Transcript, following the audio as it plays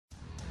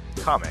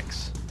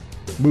comics,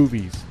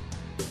 movies,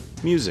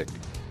 music,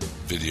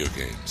 video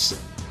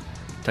games,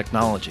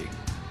 technology,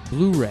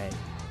 Blu-ray,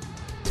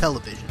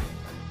 television.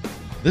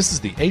 This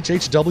is the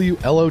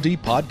HHW LOD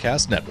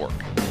Podcast Network.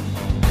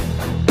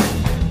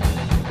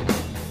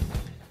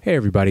 Hey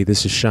everybody,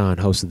 this is Sean,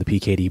 host of the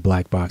PKD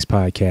Black Box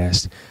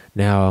Podcast.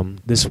 Now,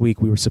 this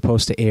week we were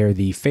supposed to air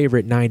the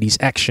favorite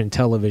 90s action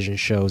television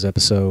shows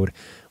episode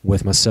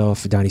with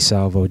myself, Donny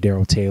Salvo,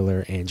 Daryl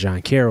Taylor, and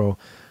John Carroll.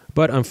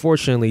 But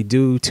unfortunately,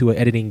 due to an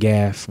editing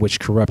gaffe which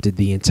corrupted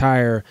the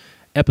entire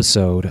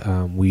episode,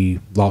 we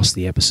lost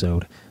the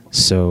episode.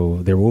 So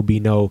there will be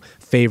no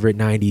favorite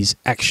 90s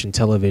action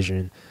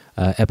television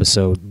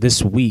episode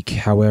this week.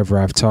 However,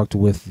 I've talked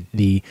with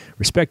the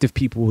respective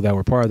people that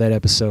were part of that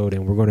episode,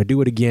 and we're going to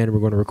do it again. We're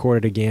going to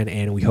record it again,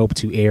 and we hope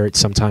to air it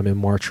sometime in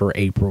March or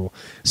April.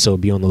 So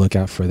be on the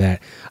lookout for that.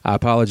 I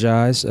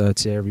apologize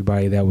to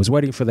everybody that was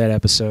waiting for that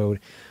episode,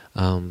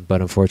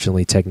 but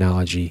unfortunately,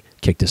 technology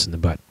kicked us in the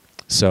butt.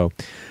 So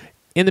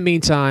in the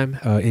meantime,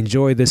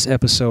 enjoy this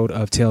episode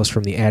of Tales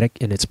from the Attic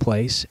in its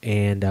place.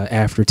 And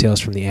after Tales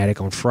from the Attic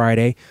on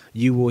Friday,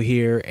 you will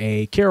hear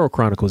a Carol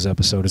Chronicles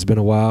episode. It's been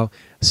a while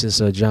since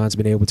John's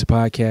been able to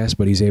podcast,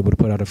 but he's able to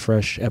put out a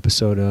fresh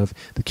episode of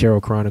the Carol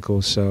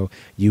Chronicles. So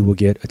you will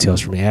get a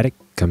Tales from the Attic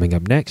coming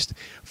up next,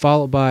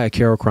 followed by a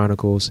Carol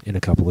Chronicles in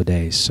a couple of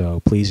days.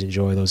 So please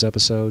enjoy those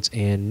episodes.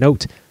 And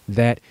note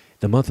that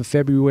the month of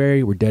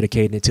February, we're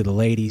dedicating it to the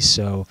ladies,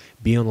 so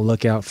be on the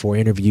lookout for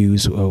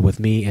interviews with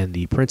me and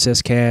the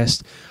Princess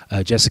cast,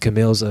 Jessica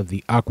Mills of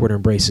the Awkward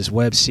Embraces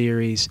web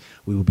series.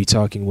 We will be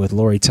talking with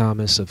Lori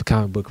Thomas of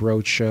Comic Book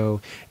Roadshow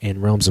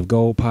and Realms of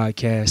Gold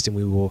podcast, and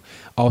we will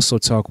also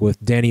talk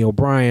with Danny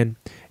O'Brien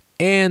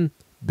and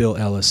Bill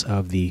Ellis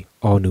of the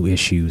All New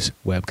Issues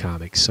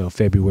webcomics. So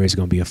February is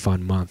going to be a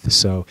fun month,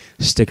 so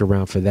stick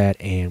around for that,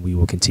 and we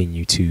will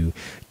continue to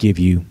give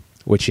you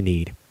what you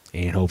need,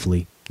 and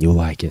hopefully you'll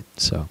like it.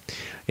 So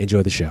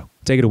enjoy the show.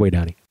 Take it away,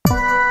 Donnie.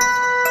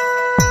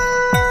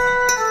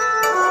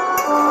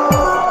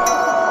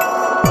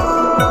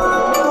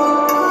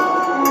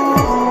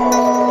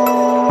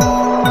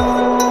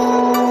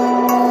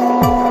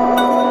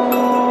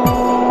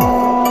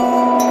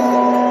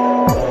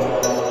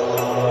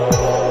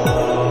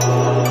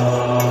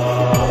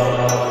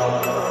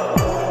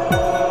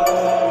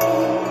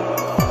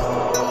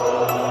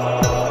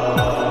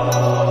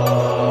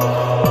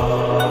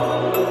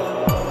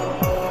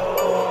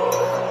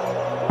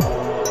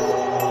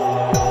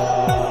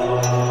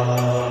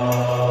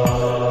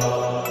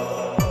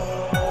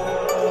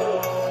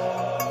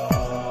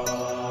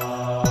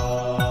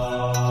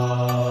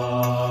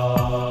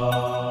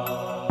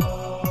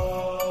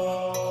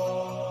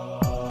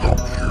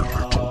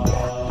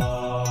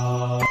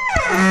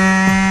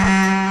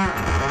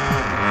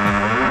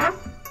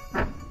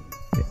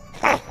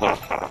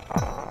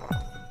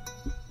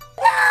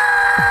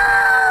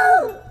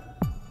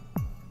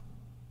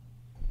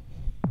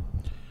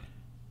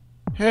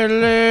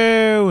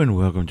 Hello, and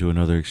welcome to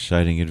another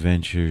exciting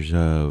adventure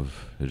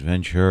of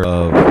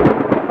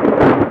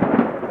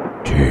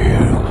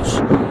Tales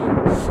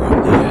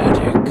from the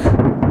Attic.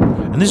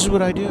 And this is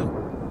what I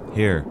do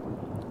here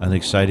on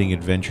Exciting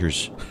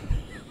Adventures.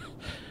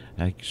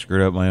 I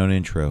screwed up my own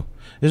intro.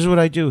 This is what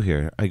I do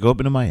here. I go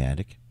up into my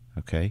attic,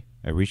 okay?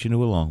 I reach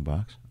into a long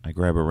box. I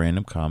grab a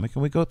random comic,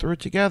 and we go through it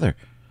together.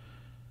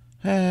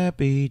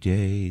 Happy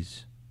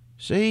days.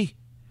 See?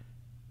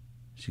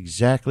 It's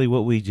exactly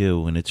what we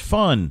do, and it's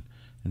fun,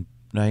 and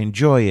I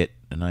enjoy it,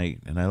 and I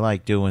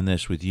like doing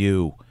this with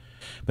you.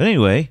 But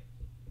anyway,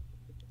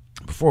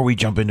 before we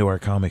jump into our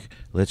comic,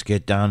 let's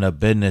get down to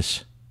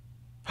business.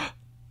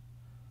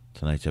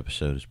 Tonight's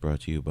episode is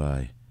brought to you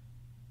by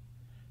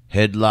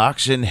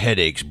Headlocks and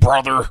Headaches,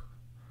 brother.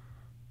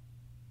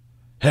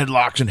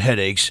 Headlocks and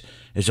Headaches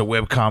is a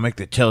webcomic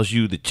that tells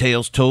you the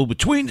tales told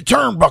between the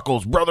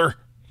turnbuckles, brother.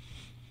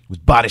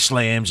 With body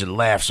slams and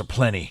laughs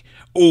aplenty.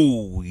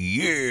 Oh,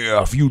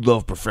 yeah. If you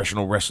love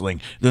professional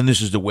wrestling, then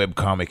this is the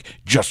webcomic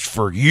just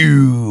for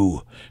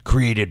you.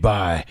 Created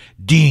by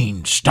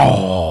Dean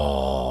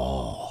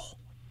Stahl.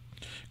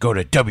 Go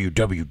to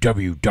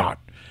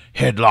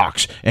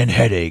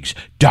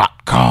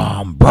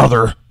www.headlocksandheadaches.com,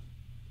 brother.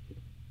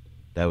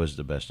 That was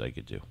the best I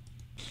could do.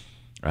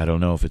 I don't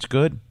know if it's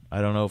good.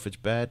 I don't know if it's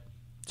bad.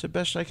 It's the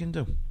best I can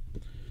do.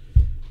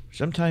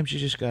 Sometimes you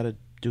just got to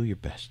do your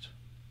best.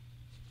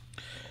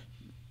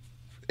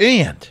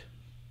 And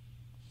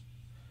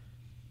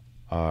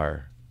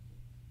our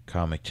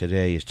comic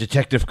today is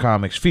Detective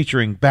Comics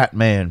featuring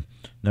Batman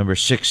number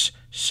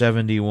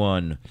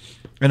 671.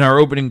 In our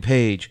opening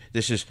page,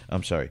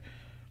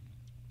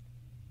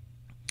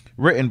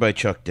 written by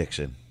Chuck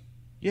Dixon.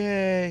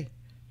 Yay.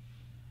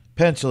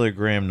 Penciler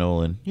Graham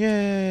Nolan.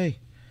 Yay.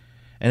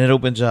 And it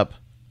opens up,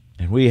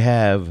 and we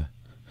have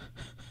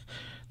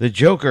the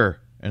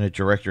Joker in a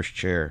director's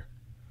chair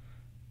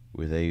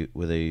with a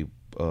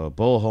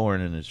bullhorn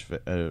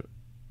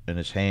in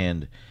his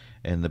hand,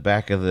 and the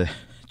back of the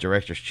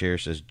director's chair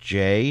says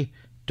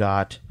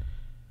J.Kerr.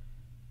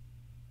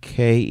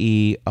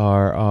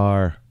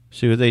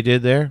 See what they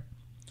did there?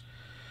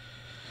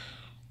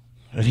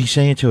 And he's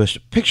saying to us,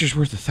 picture's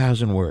worth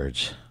 1,000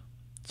 words.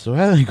 So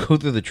rather than go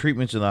through the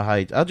treatments and the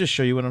height, I'll just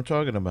show you what I'm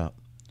talking about.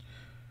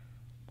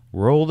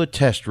 Roll the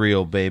test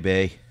reel,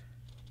 baby.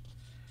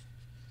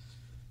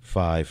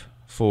 5,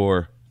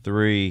 4,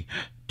 3,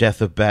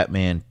 Death of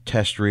Batman,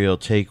 test reel,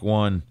 take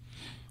 1.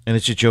 And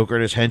it's a Joker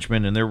and his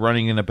henchmen, and they're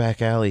running in a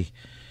back alley.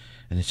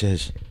 And it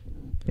says,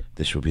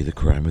 this will be the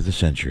crime of the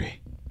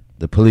century.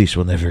 The police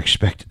will never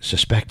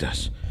suspect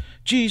us.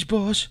 Geez,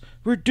 boss,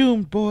 we're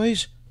doomed,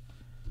 boys.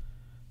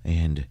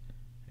 And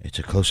it's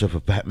a close-up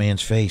of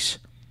Batman's face.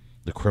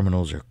 The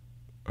criminals are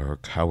a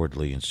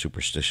cowardly and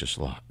superstitious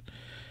lot.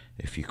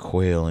 If you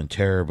quail in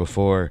terror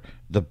before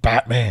the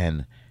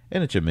Batman,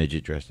 and it's a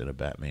midget dressed in a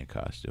Batman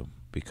costume,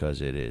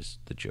 because it is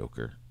the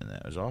Joker, and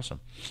that was awesome.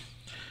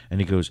 And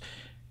he goes,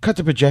 cut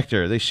the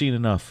projector, they've seen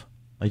enough.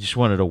 I just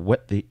wanted to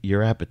whet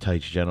your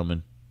appetites,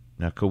 gentlemen.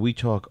 Now, could we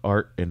talk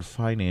art and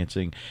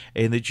financing?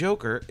 And the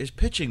Joker is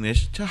pitching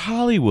this to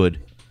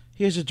Hollywood.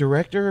 He has a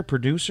director, a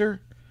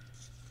producer.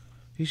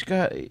 He's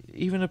got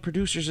even a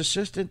producer's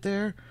assistant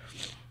there.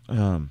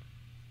 Now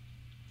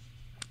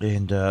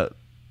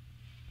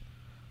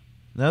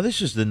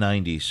this is the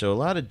 90s, so a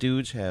lot of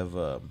dudes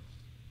have...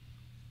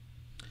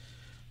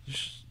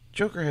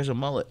 Joker has a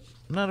mullet.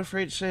 I'm not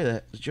afraid to say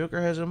that. The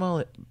Joker has a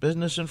mullet.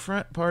 Business in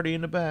front, party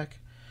in the back.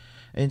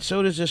 And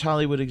so does this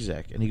Hollywood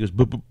exec. And he goes,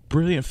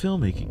 brilliant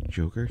filmmaking,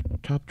 Joker.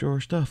 Top drawer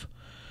stuff.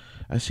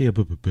 I see a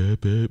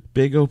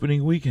big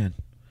opening weekend.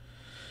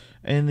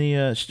 And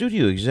the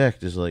studio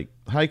exec is like,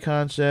 high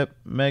concept,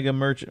 mega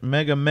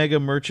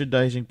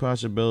merchandising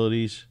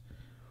possibilities.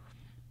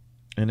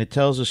 And it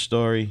tells a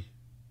story.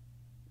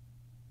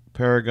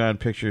 Paragon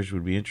Pictures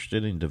would be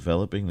interested in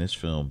developing this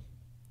film.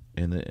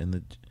 And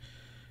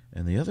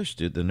the other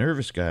the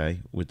nervous guy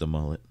with the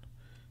mullet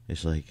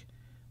is like,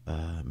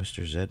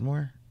 Mr.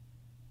 Zedmore,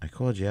 I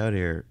called you out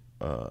here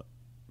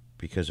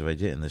because if I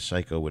didn't, the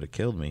psycho would have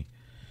killed me.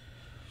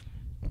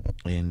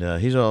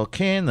 And he's all,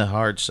 can the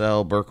hard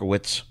sell,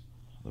 Berkowitz?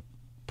 The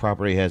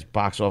property has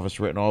box office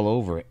written all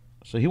over it.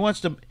 So he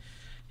wants to,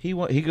 he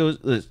goes,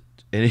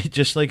 and he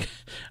just like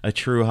a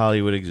true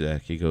Hollywood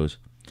exec. He goes,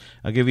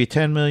 I'll give you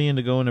 $10 million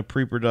to go into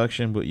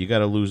pre-production, but you got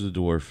to lose the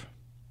dwarf.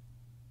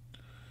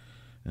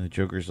 And the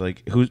Joker's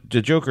like,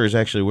 the Joker is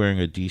actually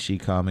wearing a DC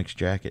Comics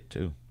jacket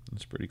too.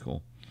 That's pretty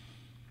cool.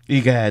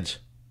 Egads,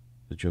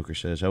 the Joker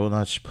says, I will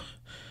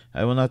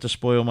not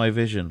despoil my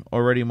vision.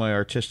 Already my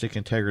artistic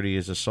integrity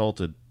is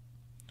assaulted.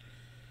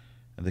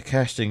 And the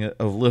casting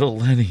of little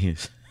Lenny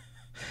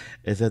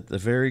is at the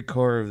very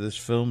core of this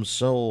film's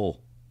soul.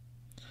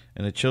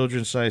 And a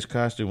children's-sized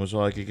costume was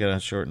all I could get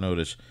on short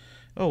notice.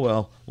 Oh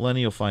well,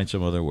 Lenny will find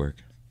some other work.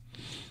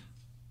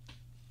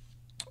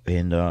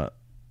 And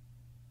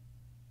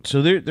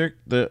so the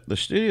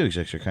studio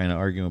execs are kind of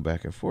arguing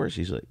back and forth.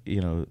 He's like,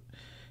 you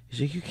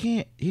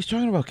can't. He's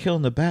talking about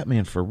killing the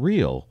Batman for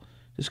real.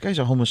 This guy's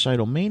a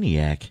homicidal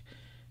maniac.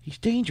 He's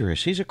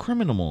dangerous. He's a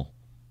criminal.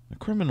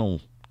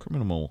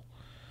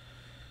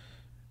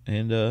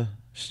 And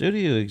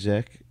studio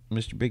exec,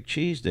 Mr. Big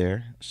Cheese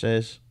there,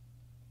 says,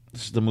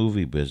 this is the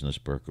movie business,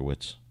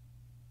 Berkowitz.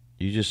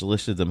 You just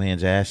listed the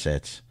man's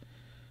assets.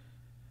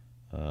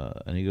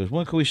 And he goes,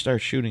 when can we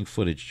start shooting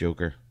footage,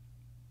 Joker?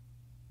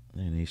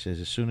 And he says,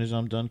 as soon as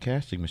I'm done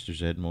casting, Mr.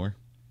 Zedmore.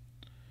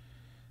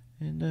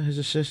 And his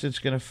assistant's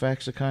going to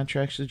fax the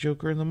contracts to the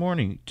Joker in the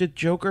morning. The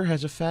Joker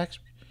has the fax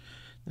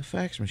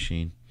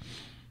machine.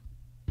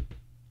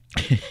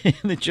 And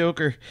the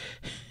Joker,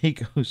 he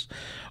goes,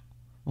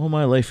 all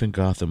my life in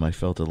Gotham I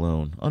felt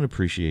alone,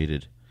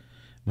 unappreciated.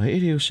 My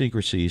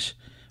idiosyncrasies,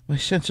 my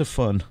sense of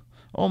fun,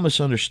 all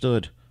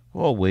misunderstood,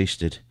 all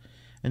wasted.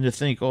 And to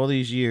think all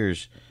these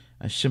years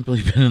I've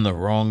simply been in the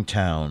wrong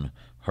town.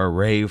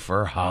 Hooray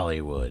for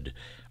Hollywood.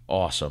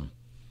 Awesome.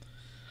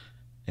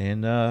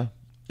 And,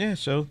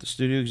 so the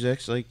studio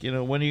exec's like, when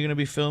are you going to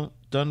be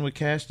done with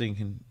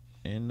casting?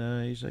 And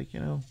he's like,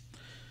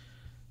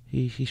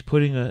 he's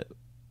putting the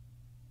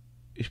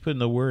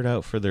word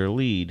out for their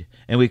lead.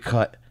 And we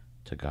cut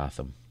to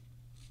Gotham.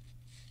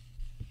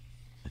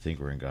 I think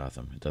we're in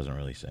Gotham. It doesn't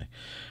really say.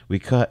 We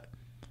cut,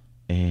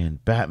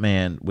 and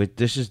Batman,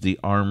 this is the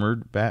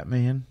armored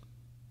Batman.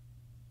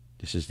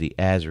 This is the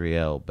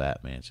Azrael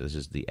Batman. So this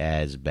is the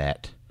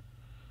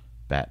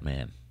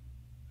Batman,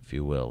 if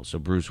you will. So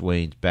Bruce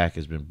Wayne's back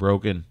has been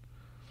broken,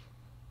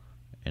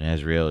 and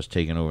Azrael has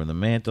taken over the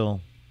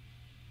mantle.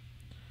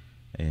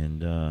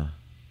 And so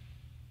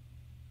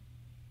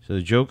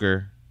the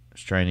Joker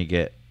is trying to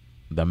get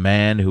the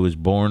man who was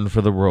born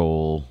for the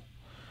role.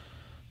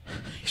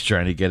 He's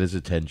trying to get his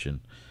attention.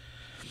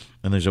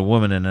 And there's a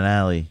woman in an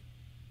alley.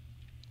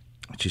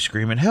 She's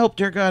screaming, help,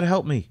 dear God,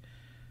 help me.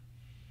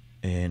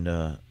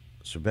 And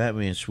so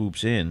Batman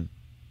swoops in.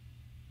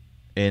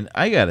 And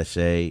I got to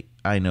say,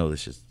 I know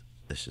this is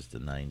the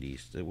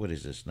 90s. What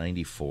is this?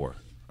 94.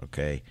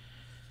 Okay.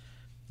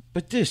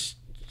 But this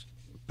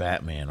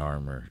Batman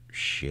armor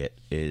shit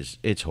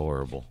it's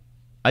horrible.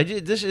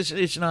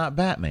 It's not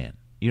Batman.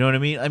 You know what I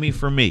mean? I mean,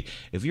 for me,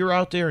 if you're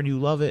out there and you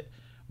love it,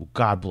 well,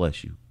 God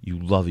bless you. You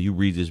love it. You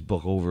read this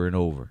book over and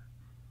over.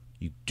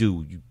 You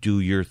do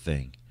your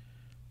thing.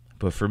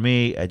 But for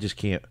me, I just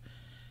can't.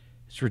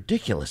 It's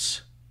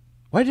ridiculous.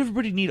 Why did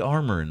everybody need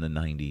armor in the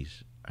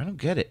 90s? I don't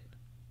get it.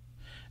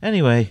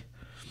 Anyway,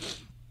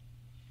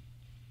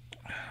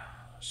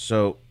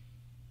 so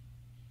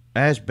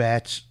as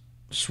Bats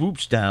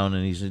swoops down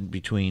and he's in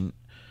between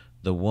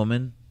the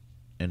woman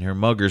and her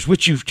muggers,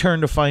 which you've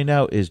turned to find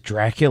out is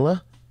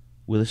Dracula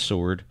with a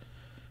sword,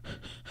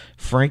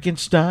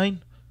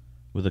 Frankenstein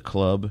with a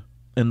club,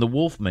 and the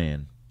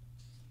Wolfman.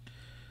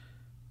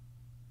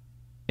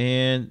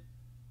 And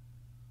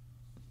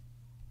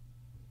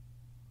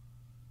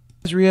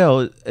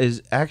Azrael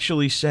is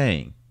actually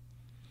saying,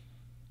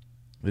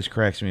 this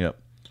cracks me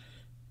up,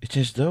 it's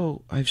as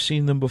though I've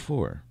seen them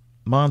before.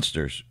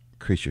 Monsters,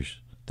 creatures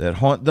that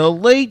haunt the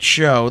Late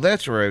Show.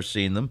 That's where I've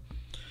seen them.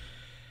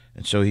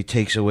 And so he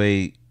takes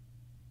away,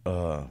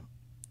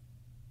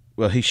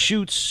 he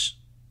shoots,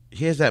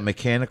 he has that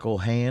mechanical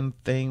hand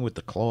thing with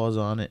the claws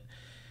on it,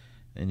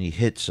 and he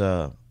hits,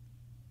 and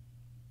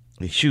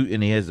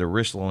he has the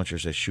wrist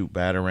launchers that shoot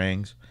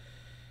batarangs,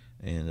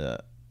 and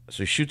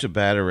so he shoots a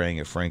batarang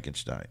at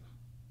Frankenstein,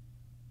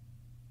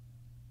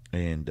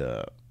 and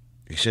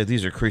he said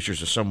these are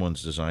creatures of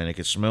someone's design. I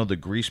could smell the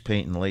grease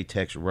paint and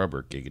latex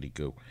rubber. Giggity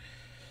goo.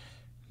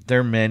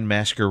 They're men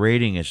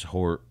masquerading as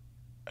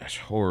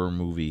horror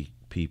movie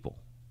people.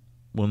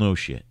 Well, no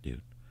shit,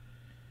 dude.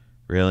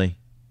 Really?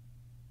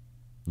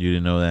 You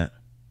didn't know that?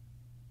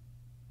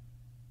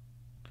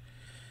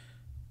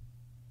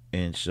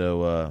 And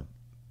so,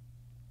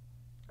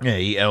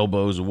 he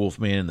elbows the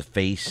Wolfman in the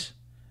face,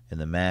 and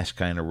the mask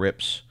kind of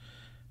rips,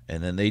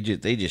 and then they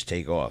just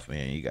take off,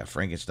 man. You got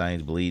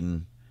Frankenstein's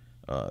bleeding,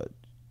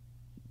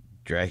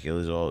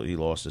 Dracula's he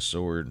lost his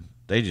sword.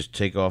 They just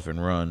take off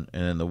and run,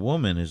 and then the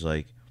woman is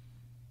like,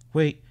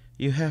 "Wait,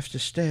 you have to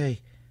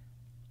stay,"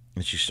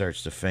 and she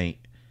starts to faint,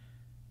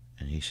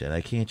 and he said, "I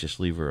can't just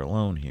leave her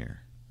alone here."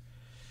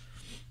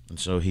 And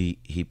so he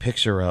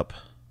picks her up,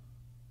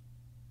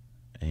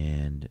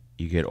 and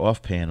you get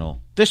off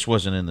panel. This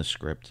wasn't in the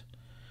script.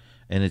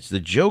 And it's the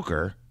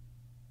Joker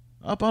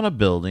up on a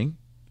building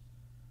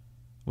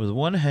with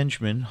one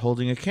henchman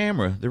holding a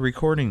camera. They're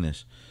recording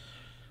this.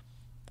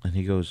 And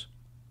he goes,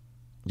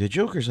 the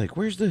Joker's like,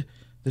 "Where's the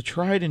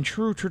tried and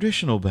true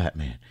traditional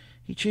Batman?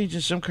 He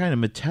changes some kind of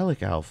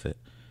metallic outfit.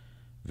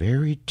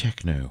 Very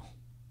techno."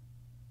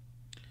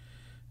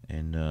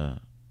 And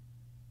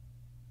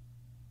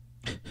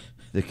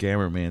the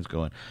cameraman's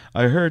going,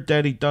 "I heard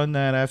that he done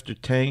that after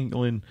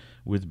tangling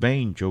with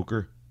Bane,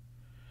 Joker."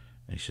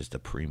 And he's just a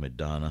prima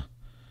donna.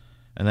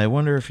 "And I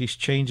wonder if he's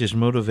changed his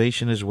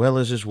motivation as well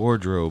as his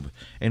wardrobe.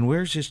 And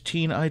where's his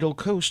teen idol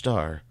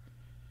co-star?"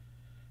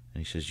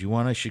 And he says, "You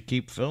want I should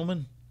keep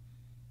filming?"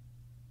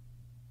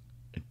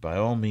 And by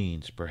all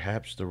means,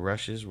 perhaps the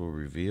rushes will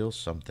reveal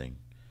something.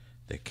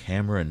 The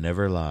camera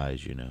never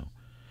lies, you know.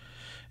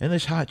 And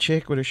this hot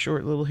chick with her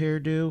short little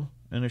hairdo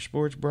and her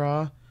sports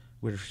bra,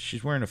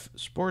 she's wearing a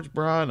sports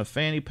bra and a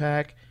fanny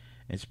pack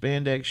and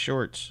spandex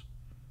shorts.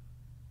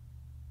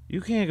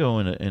 You can't go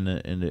in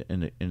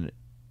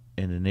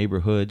the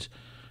neighborhoods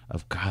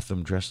of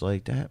Gotham dressed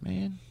like that,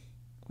 man.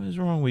 What is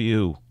wrong with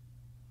you?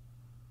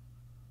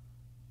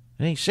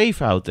 It ain't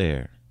safe out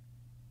there.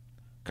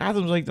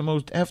 Gotham's like the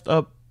most effed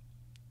up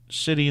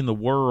city in the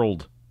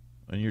world,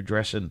 and you're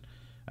dressing.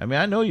 I mean,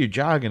 I know you're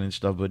jogging and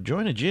stuff, but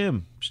join a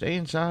gym. Stay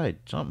inside.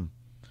 Something.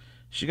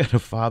 She got a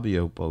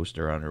Fabio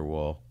poster on her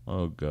wall.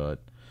 Oh, God.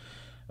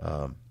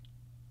 So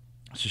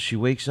she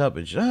wakes up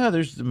and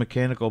there's the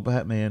mechanical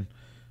Batman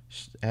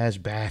as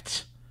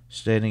Bats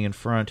standing in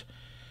front.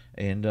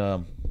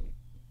 And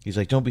he's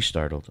like, "Don't be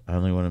startled. I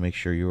only want to make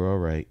sure you're all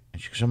right."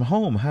 And she goes, "I'm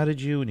home. How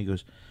did you?" And he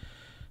goes,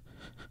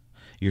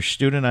 "Your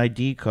student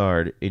ID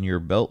card in your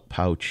belt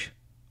pouch.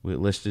 It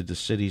listed the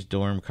city's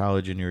dorm,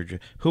 college, and your...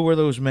 Who were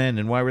those men,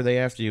 and why were they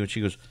after you?" And she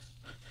goes,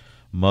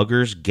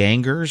 "Muggers?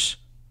 Gangers?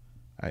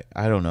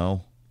 I don't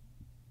know.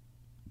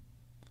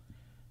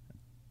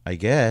 I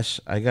guess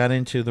I got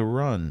into the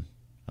run."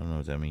 I don't know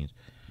what that means.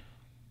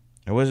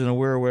 "I wasn't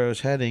aware of where I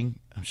was heading.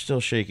 I'm still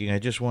shaking. I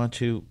just want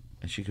to..."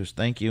 And she goes,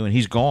 "Thank you." And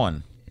he's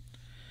gone.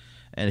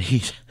 And he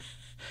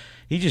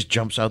just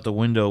jumps out the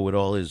window with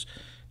all his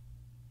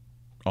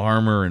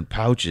armor and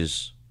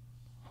pouches.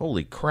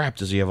 Holy crap,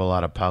 does he have a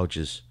lot of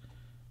pouches.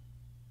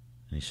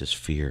 And he says,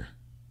 "Fear."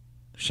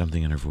 There's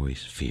something in her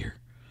voice. Fear.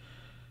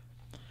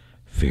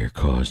 Fear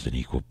caused in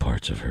equal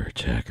parts of her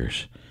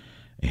attackers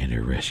and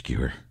her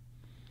rescuer.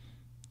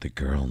 The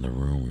girl in the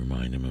room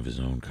reminded him of his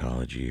own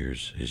college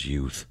years, his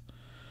youth.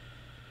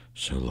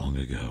 So long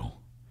ago,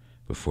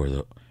 before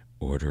the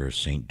Order of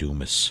St.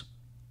 Dumas,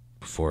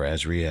 before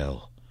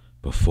Azrael,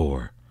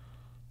 before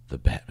the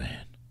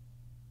Batman,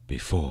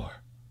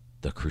 before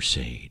the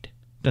Crusade.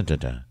 Dun, dun,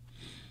 dun.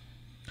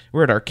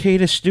 We're at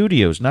Arcada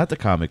Studios, not the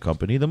comic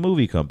company, the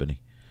movie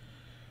company.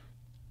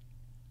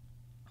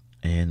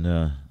 And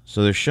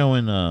so they're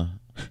showing, the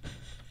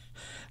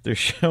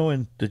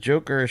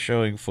Joker is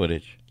showing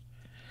footage.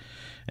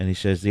 And he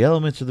says, "The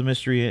elements of the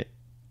mystery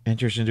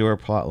enters into our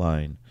plot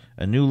line.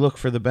 A new look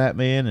for the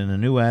Batman and a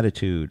new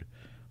attitude.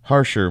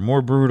 harsher,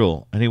 more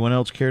brutal. Anyone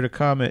else care to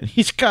comment?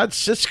 He's got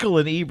Siskel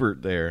and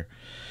Ebert there.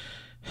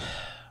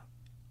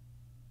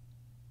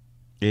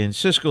 And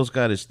Siskel's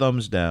got his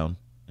thumbs down,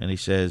 and he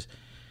says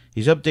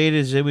he's updated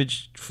his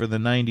image for the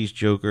 90s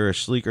Joker, a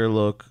sleeker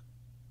look,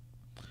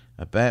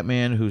 a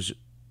Batman who's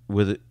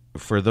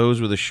for those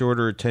with a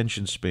shorter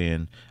attention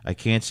span. I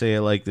can't say I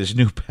like this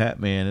new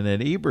Batman. And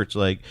then Ebert's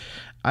like,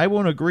 I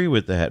won't agree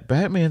with that.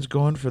 Batman's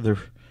gone for the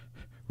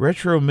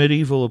retro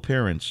medieval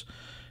appearance.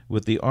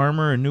 With the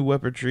armor and new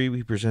weaponry,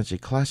 he presents a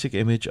classic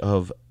image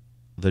of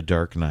the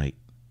Dark Knight.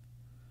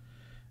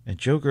 And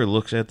Joker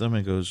looks at them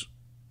and goes,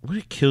 would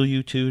it kill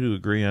you two to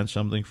agree on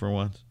something for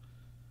once?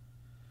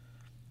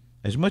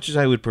 As much as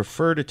I would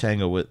prefer to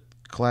tangle with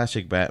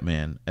classic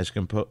Batman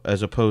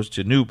as opposed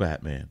to new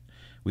Batman,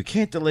 we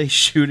can't delay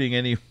shooting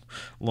any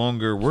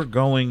longer. We're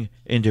going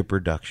into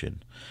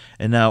production.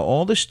 And now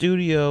all the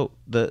studio,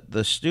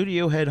 the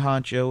studio head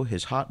honcho,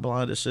 his hot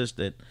blonde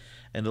assistant,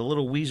 and the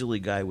little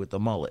weaselly guy with the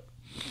mullet,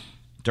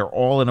 they're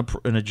all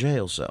in a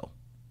jail cell.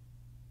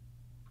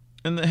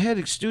 And the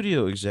head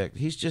studio exec,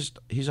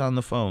 he's on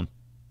the phone.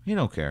 He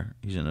don't care.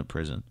 He's in a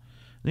prison.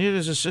 Neither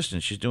does his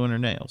assistant. She's doing her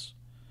nails.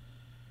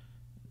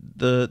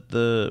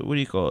 The what do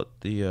you call it?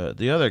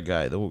 The other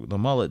guy, the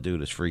mullet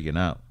dude, is freaking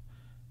out.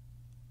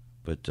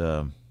 But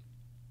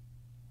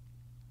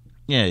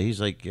yeah, he's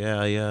like,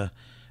 I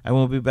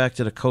won't be back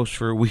to the coast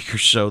for a week or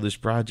so. This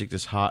project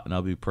is hot, and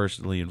I'll be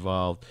personally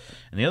involved.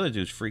 And the other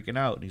dude's freaking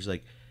out, and he's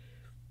like,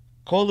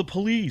 call the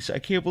police. I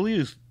can't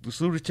believe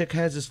this lunatic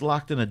has us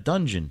locked in a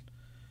dungeon.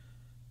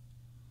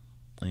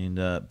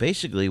 And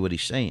basically what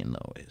he's saying,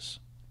 though, is,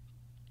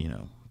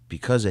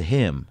 because of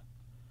him,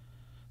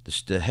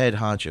 the head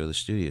honcho of the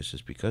studio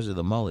says, because of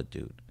the mullet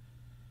dude,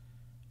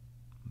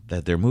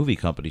 that their movie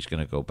company's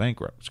going to go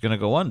bankrupt. It's going to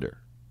go under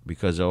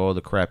because of all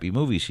the crappy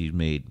movies he's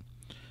made,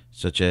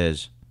 such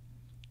as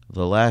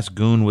The Last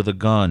Goon with a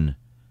Gun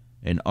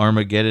and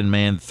Armageddon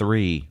Man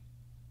 3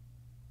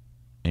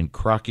 and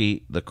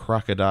Crocky the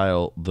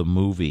Crocodile, the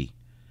movie.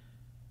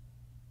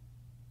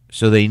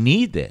 So they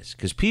need this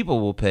because people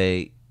will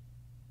pay,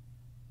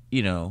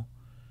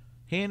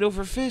 hand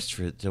over fist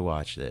to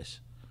watch this.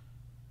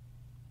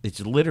 It's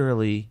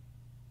literally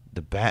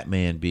the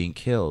Batman being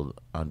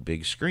killed on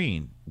big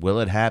screen.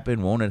 Will it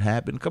happen? Won't it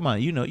happen? Come on,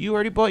 you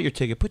already bought your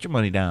ticket. Put your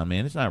money down,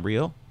 man. It's not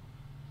real.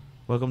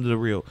 Welcome to the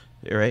real,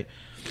 all right?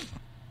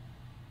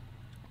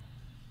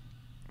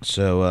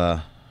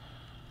 So,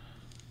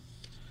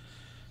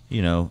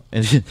 and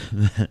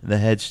the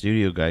head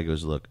studio guy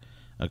goes, look,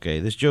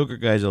 okay, this Joker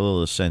guy's a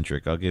little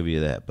eccentric, I'll give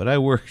you that. But I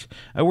work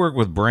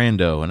with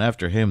Brando, and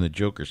after him, the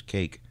Joker's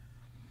cake.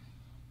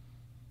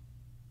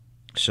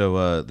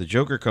 So the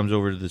Joker comes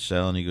over to the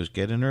cell, and he goes,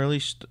 we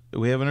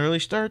have an early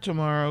start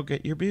tomorrow.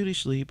 Get your beauty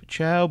sleep.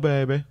 Ciao,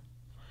 baby.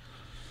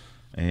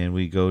 And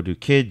we go to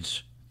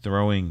kids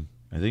throwing,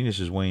 I think this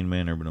is Wayne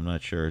Manor, but I'm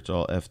not sure. It's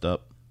all effed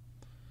up.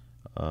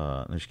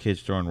 There's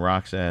kids throwing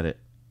rocks at it.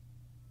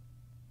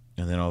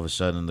 And then all of a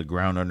sudden, the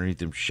ground underneath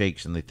them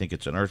shakes, and they think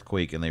it's an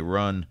earthquake, and they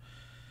run.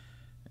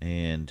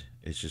 And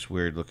it's just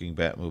weird-looking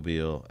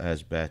Batmobile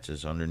as Bats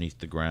is underneath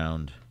the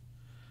ground.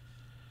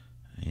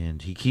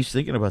 And he keeps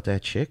thinking about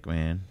that chick,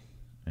 man,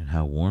 and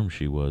how warm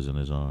she was in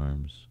his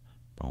arms.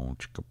 And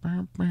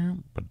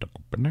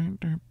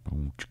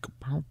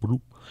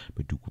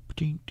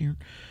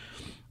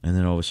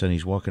then all of a sudden,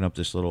 he's walking up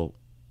this little,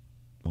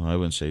 well, I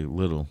wouldn't say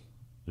little.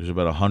 There's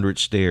about 100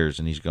 stairs,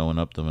 and he's going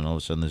up them, and all of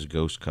a sudden, this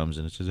ghost comes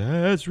in and says,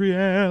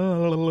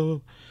 Azrael.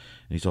 And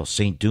he's all,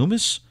 St.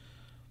 Dumas?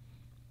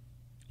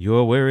 You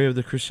are weary of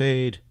the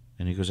crusade.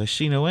 And he goes, I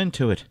see no end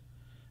to it.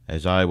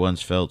 As I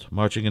once felt,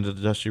 marching into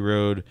the dusty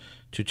road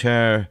to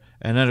Tyre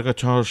and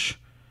Anatosh,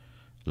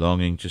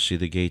 longing to see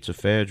the gates of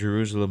fair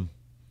Jerusalem.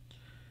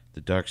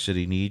 The dark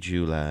city needs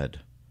you, lad.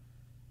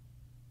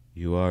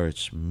 You are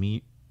its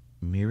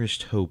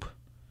merest hope,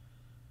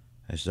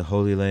 as the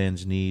Holy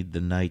Lands need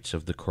the Knights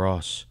of the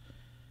Cross.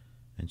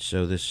 And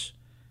so this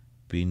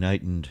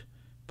benighted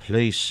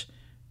place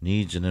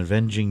needs an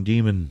avenging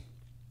demon.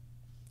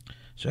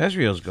 So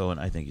Azrael's going,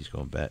 I think he's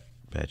going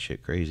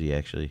batshit crazy,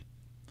 actually.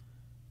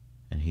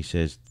 And he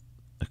says,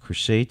 a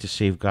crusade to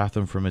save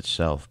Gotham from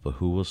itself, but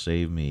who will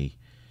save me?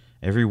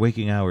 Every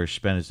waking hour is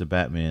spent as the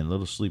Batman.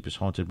 Little sleep is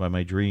haunted by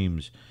my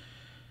dreams.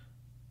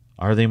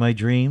 Are they my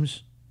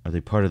dreams? Are they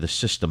part of the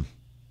system?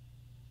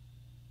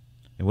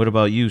 And what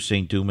about you,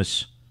 St.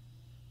 Dumas?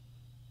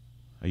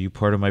 Are you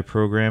part of my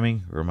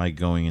programming, or am I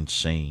going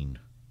insane?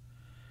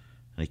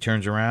 And he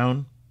turns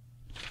around,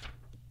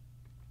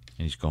 and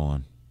he's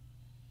gone.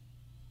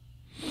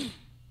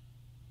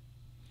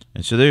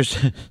 And so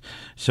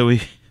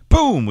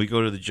boom, we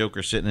go to the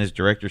Joker sitting in his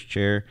director's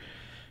chair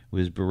with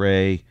his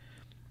beret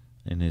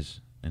and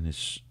his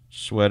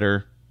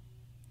sweater,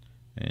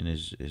 and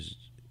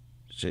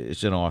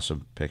it's an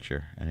awesome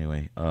picture.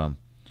 Anyway,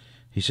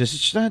 he says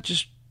it's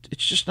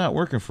just not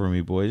working for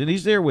me, boys. And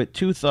he's there with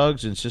two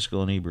thugs and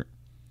Siskel and Ebert.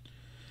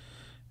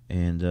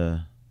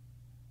 And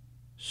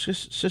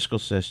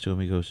Siskel says to him,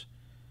 he goes,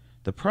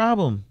 the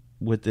problem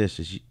with this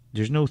is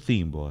there's no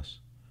theme, boss.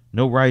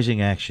 No rising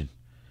action.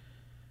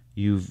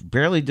 You've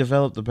barely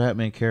developed the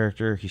Batman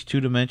character. He's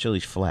two-dimensional.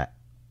 He's flat.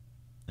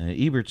 And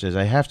Ebert says,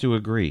 I have to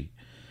agree.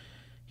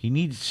 He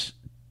needs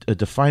a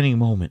defining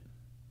moment,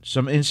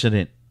 some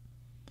incident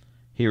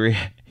he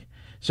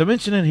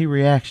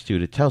reacts to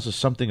that tells us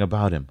something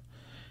about him.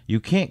 You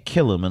can't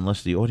kill him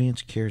unless the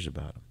audience cares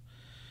about him.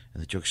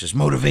 And the Joker says,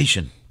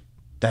 motivation.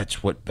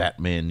 That's what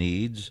Batman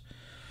needs.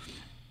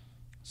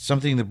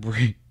 Something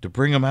to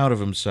bring him out of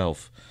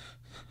himself.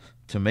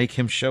 To make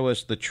him show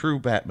us the true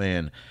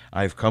Batman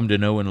I've come to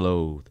know and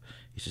loathe.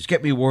 He says,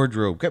 get me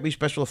wardrobe, get me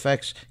special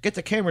effects, get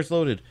the cameras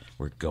loaded.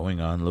 We're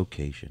going on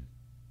location.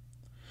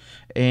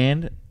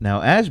 And now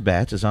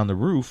Asbats is on the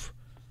roof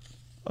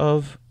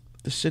of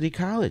the city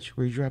college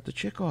where he dropped the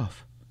chick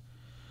off.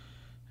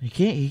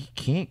 He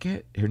can't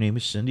get, her name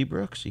is Cindy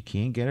Brooks. He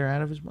can't get her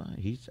out of his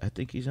mind. I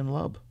think he's in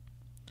love.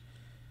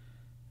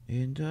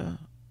 And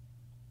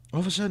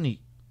all of a sudden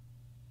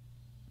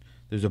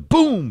there's a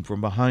boom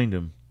from behind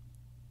him.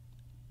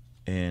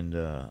 And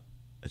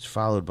it's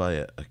followed by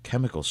a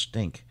chemical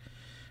stink.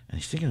 And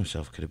he's thinking to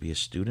himself, could it be a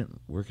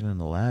student working in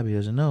the lab? He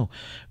doesn't know.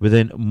 But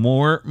then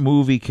more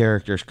movie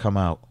characters come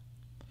out.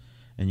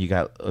 And you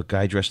got a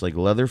guy dressed like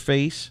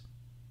Leatherface.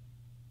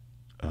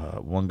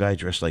 One guy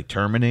dressed like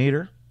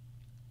Terminator.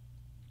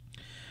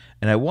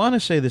 And I want to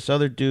say this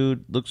other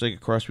dude looks like a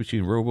cross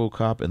between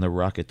RoboCop and the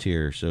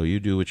Rocketeer. So you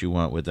do what you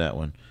want with that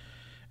one.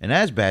 And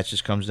Asbats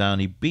just comes down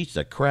and he beats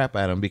the crap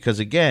out of him. Because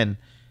again,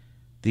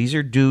 these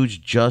are dudes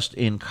just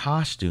in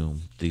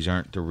costume. These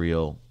aren't the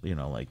real,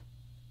 like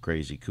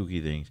crazy,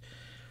 kooky things.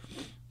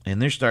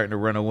 And they're starting to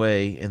run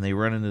away, and they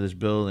run into this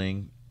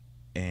building,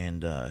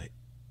 and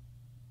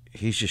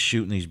he's just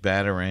shooting these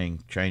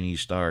Batarang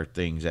Chinese star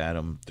things at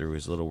him through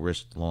his little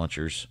wrist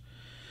launchers.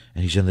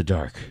 And he's in the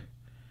dark.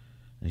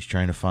 And he's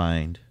trying to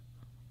find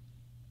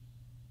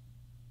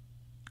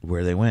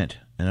where they went.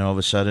 And then all of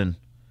a sudden,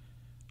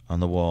 on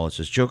the wall, it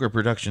says, Joker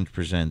Productions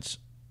presents.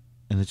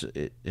 And it's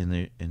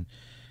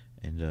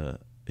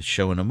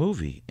showing a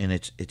movie, and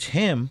it's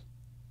him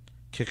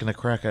kicking the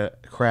crap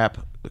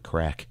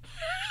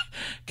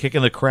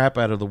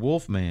out of the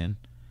Wolfman,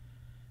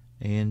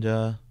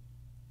 and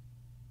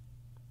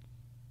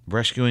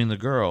rescuing the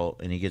girl.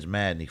 And he gets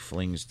mad and he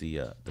flings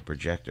the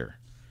projector,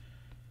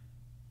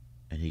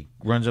 and he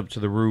runs up to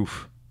the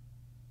roof,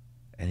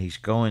 and he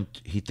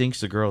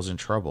thinks the girl's in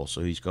trouble,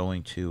 so he's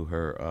going to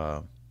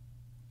her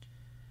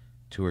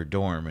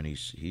dorm, and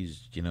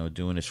he's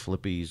doing his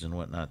flippies and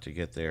whatnot to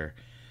get there.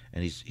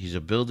 And he's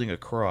building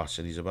across,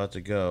 and he's about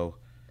to go,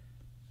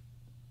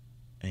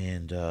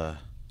 and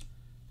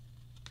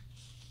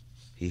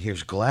he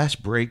hears glass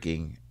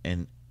breaking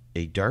and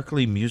a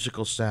darkly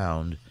musical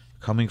sound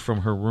coming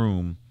from her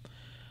room,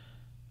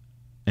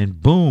 and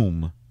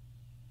boom,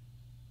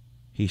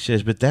 he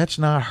says, but that's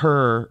not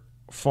her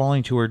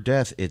falling to her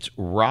death, it's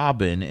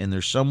Robin, and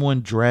there's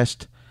someone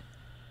dressed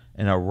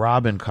in a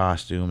Robin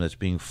costume that's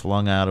being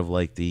flung out of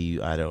like it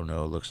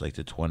looks like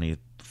the 20th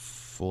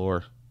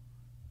floor.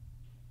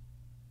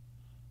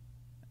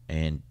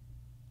 And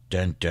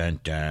dun dun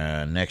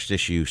dun, next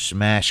issue,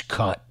 smash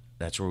cut.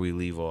 That's where we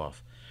leave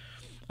off.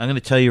 I'm going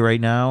to tell you right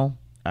now,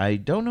 I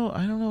don't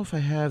know if I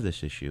have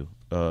this issue,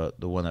 the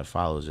one that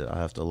follows it.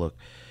 I'll have to look.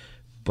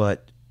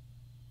 But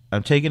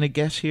I'm taking a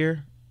guess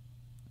here,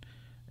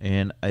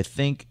 and I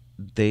think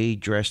they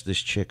dressed this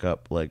chick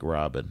up like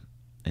Robin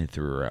and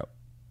threw her out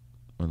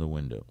of the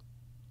window.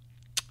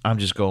 I'm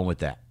just going with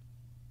that.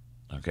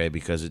 Okay,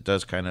 because it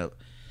does kind of,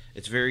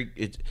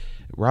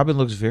 Robin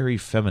looks very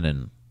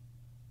feminine.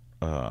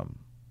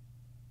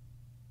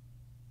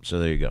 So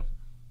there you go.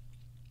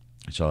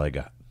 That's all I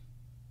got.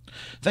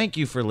 Thank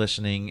you for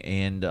listening,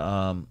 and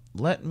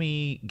let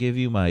me give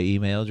you my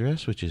email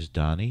address, which is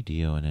Donny,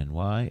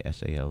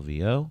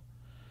 DonnySalvo,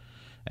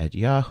 at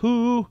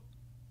yahoo.com.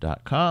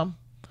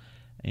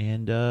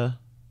 And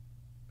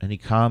any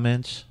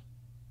comments?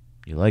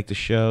 You like the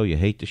show? You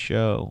hate the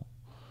show?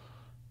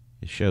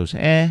 The show's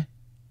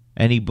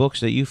Any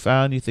books that you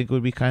found you think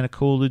would be kind of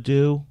cool to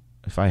do?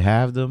 If I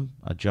have them,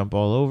 I'll jump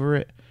all over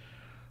it.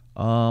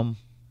 And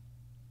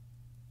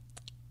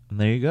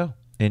there you go.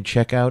 And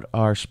check out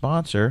our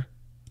sponsor,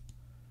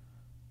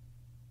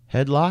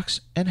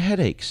 Headlocks and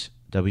Headaches.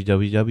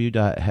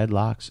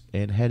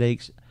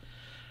 www.headlocksandheadaches.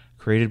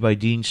 Created by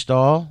Dean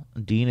Stahl.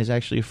 Dean is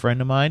actually a friend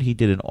of mine. He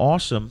did an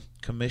awesome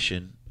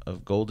commission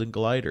of Golden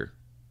Glider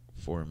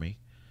for me.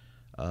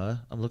 I'm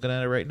looking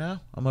at it right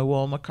now on my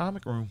wall in my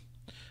comic room.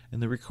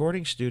 In the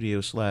recording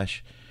studio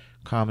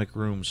 / comic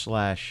room /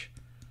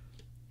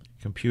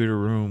 computer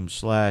room /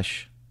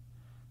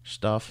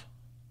 stuff.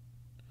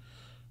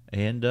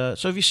 And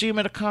so if you see him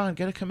at a con,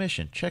 get a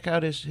commission. Check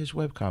out his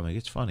webcomic.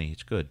 It's funny.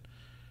 It's good.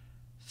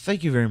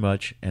 Thank you very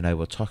much, and I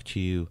will talk to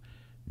you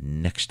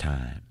next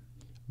time.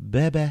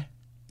 Bye-bye.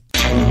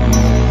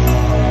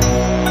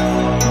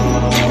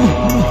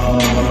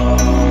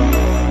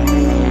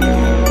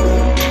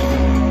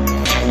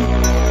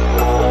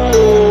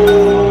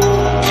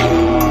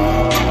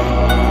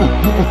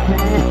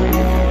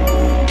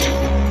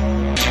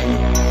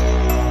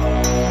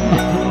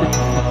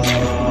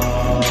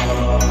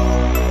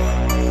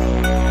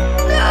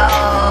 No!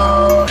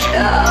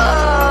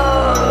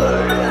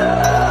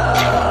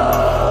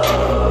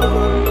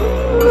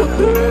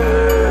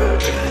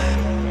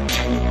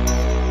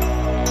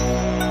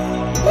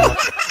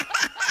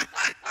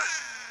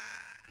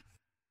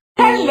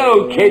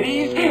 Hello,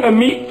 kiddies.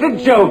 Meet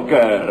the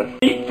Joker.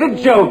 Meet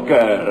the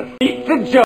Joker. Meet the Joker.